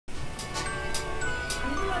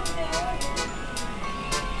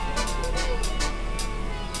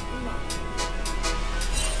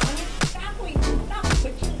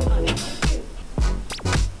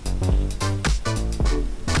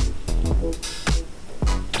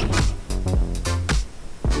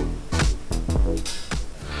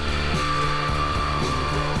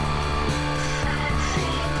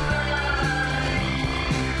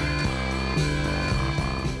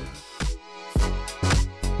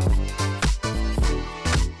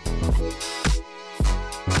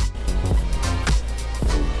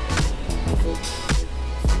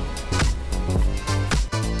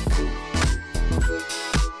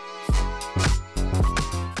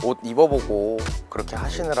옷 입어보고 그렇게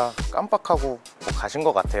하시느라 깜빡하고 뭐 가신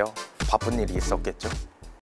것 같아요. 바쁜 일이 있었겠죠.